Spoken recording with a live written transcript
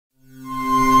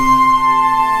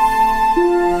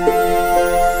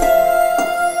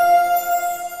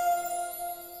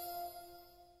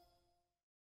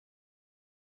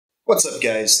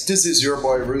up, guys? This is your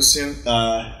boy Rusian.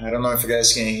 I don't know if you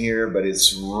guys can hear, but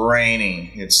it's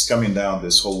raining. It's coming down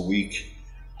this whole week.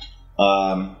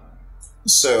 But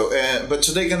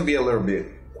today gonna be a little bit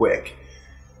quick.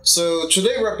 So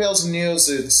today, Rappelz news.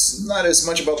 It's not as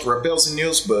much about Rappelz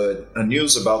news, but a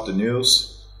news about the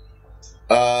news.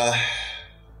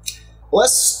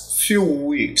 Last few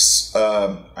weeks,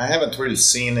 I haven't really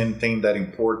seen anything that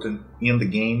important in the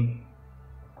game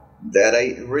that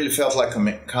I really felt like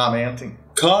commenting.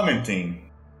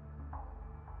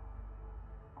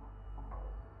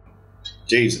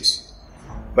 Jesus.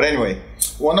 But anyway,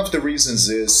 one of the reasons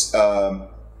is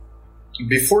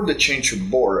before the change to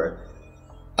Bora,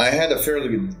 I had a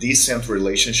fairly decent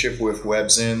relationship with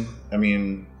WebZen. I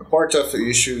mean, a part of the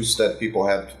issues that people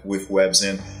have with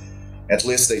WebZen, at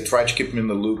least they try to keep me in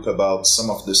the loop about some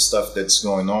of the stuff that's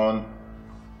going on.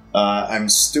 I'm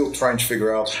still trying to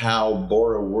figure out how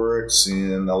Bora works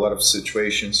in a lot of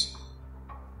situations.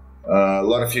 A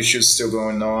lot of issues still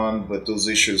going on, but those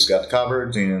issues got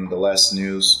covered in the last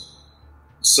news.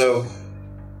 So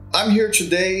I'm here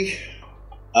today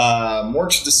more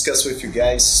to discuss with you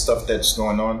guys stuff that's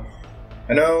going on.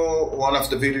 I know one of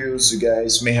the videos you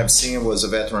guys may have seen was a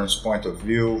veteran's point of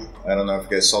view. I don't know if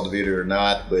you guys saw the video or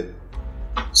not, but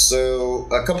so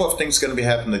a couple of things gonna be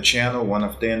happening on the channel. One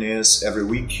of them is every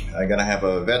week I'm gonna have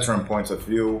a veteran point of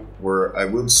view where I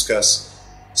will discuss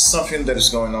something that is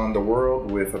going on in the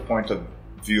world with a point of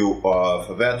view of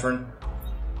a veteran.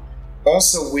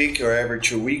 Also a week or every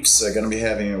 2 weeks I'm gonna be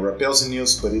having Rappelz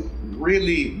news, but it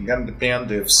really gonna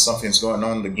depend if something's going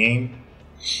on in the game.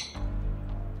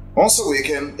 Also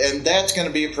weekend, and that's gonna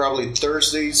be probably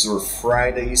Thursdays or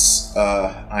Fridays.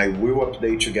 I will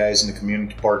update you guys in the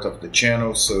community part of the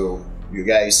channel, so you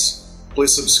guys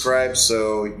please subscribe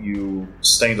so you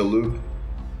stay in the loop.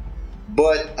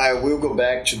 But I will go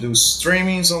back to do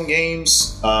streamings on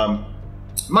games.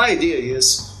 My idea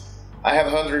is I have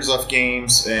hundreds of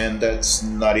games, and that's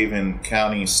not even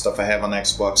counting stuff I have on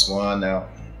Xbox One. Now,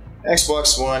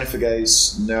 Xbox One, if you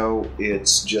guys know,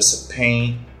 it's just a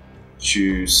pain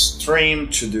to stream,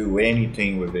 to do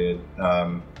anything with it.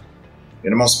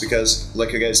 Mostly because,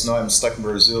 like you guys know, I'm stuck in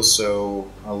Brazil, so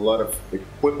a lot of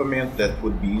equipment that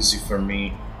would be easy for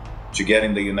me to get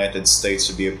in the United States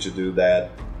to be able to do that,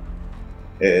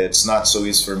 it's not so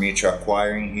easy for me to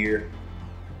acquiring here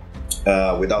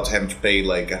without having to pay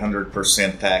like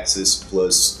 100% taxes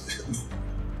plus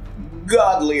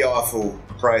godly awful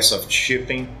price of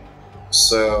shipping.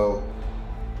 So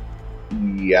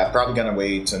yeah, probably gonna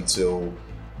wait until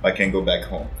I can go back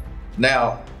home.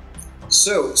 Now,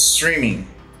 so streaming,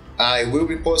 I will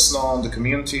be posting on the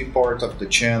community part of the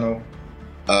channel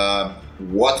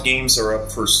what games are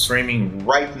up for streaming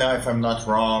right now. If I'm not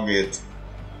wrong,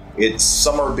 it's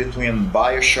somewhere between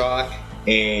BioShock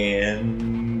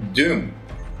and Doom.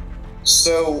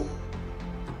 So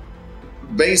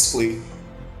basically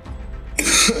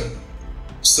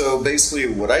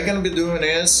what I'm gonna be doing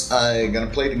is I'm gonna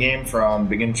play the game from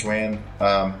beginning to end.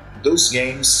 Those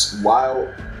games,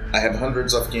 while I have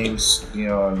hundreds of games, you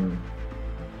know, on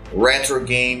retro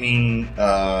gaming,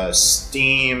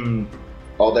 Steam,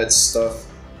 all that stuff,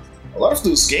 a lot of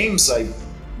those games I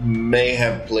may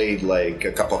have played like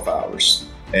a couple of hours,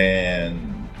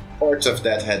 and part of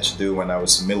that had to do when I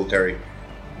was in the military.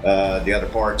 The other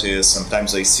part is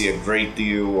sometimes I see a great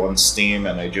deal on Steam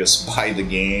and I just buy the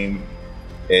game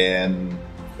and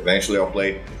eventually I'll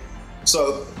play.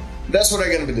 So that's what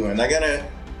I'm gonna be doing. I'm gonna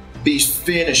be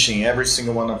finishing every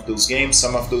single one of those games.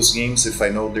 Some of those games, if I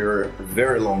know they're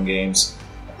very long games,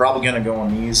 I'm probably gonna go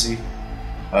on easy.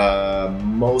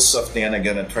 Most of them I'm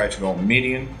gonna try to go on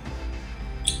medium,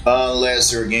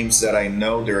 unless there are games that I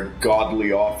know they're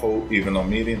godly awful even on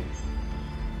medium.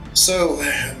 So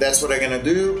that's what I'm gonna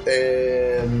do,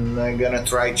 and I'm gonna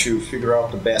try to figure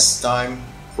out the best time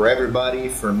for everybody,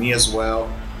 for me as well,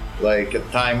 like a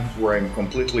time where I'm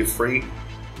completely free.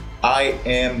 I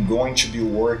am going to be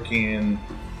working,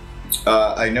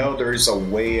 I know there is a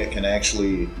way I can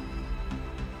actually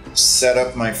set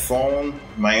up my phone,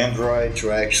 my Android,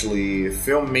 to actually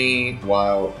film me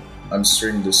while I'm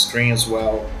streaming the screen as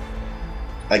well.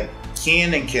 I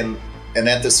can and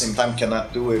at the same time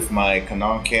cannot do with my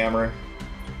Canon camera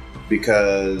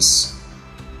because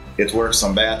it works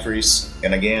on batteries,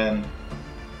 and again,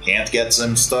 can't get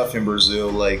some stuff in Brazil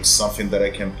like something that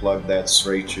I can plug that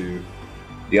straight to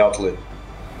the outlet.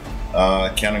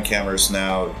 Canon cameras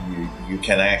now, you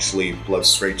can actually plug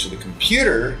straight to the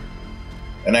computer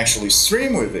and actually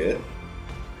stream with it.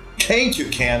 Thank you,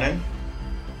 Canon.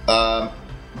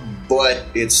 But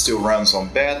it still runs on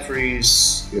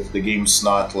batteries. If the game's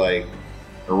not like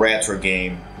a retro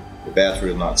game, the battery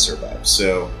will not survive.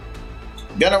 So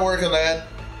Gonna work on that.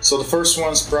 So the first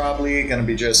one's probably gonna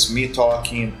be just me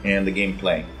talking and the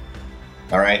gameplay.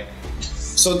 Alright?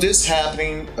 So this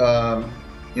happening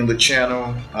in the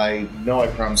channel, I know I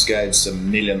promised guys a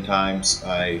million times.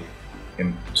 I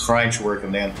am trying to work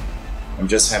on that. I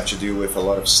just have to deal with a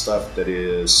lot of stuff that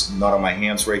is not on my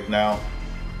hands right now.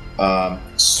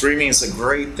 Streaming is a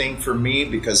great thing for me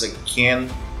because I can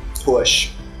push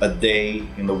a day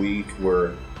in the week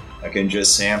where I can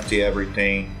just empty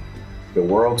everything, the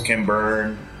world can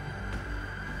burn,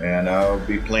 and I'll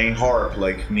be playing harp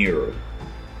like Nero,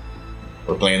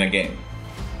 or playing a game.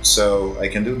 So I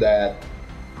can do that.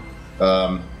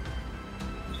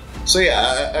 So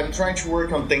yeah, I'm trying to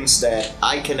work on things that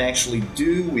I can actually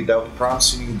do without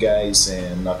promising you guys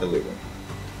and not delivering.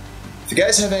 If you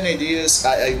guys have any ideas,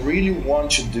 I really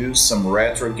want to do some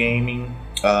retro gaming,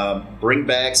 bring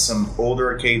back some old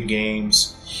arcade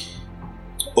games,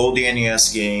 old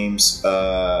NES games,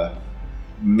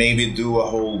 maybe do a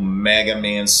whole Mega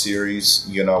Man series,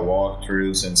 you know,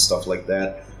 walkthroughs and stuff like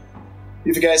that.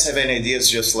 If you guys have any ideas,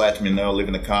 just let me know, leave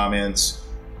in the comments.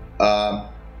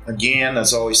 Again,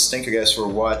 as always, thank you guys for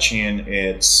watching.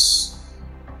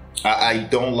 I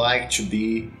don't like to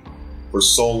be for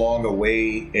so long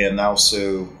away, and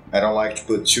also I don't like to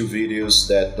put 2 videos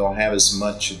that don't have as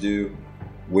much to do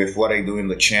with what I do in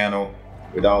the channel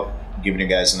without giving you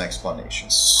guys an explanation.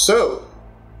 So,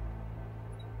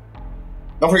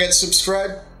 don't forget to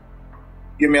subscribe,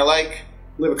 give me a like,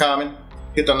 leave a comment,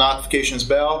 hit the notifications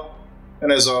bell,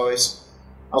 and as always,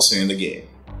 I'll see you in the game.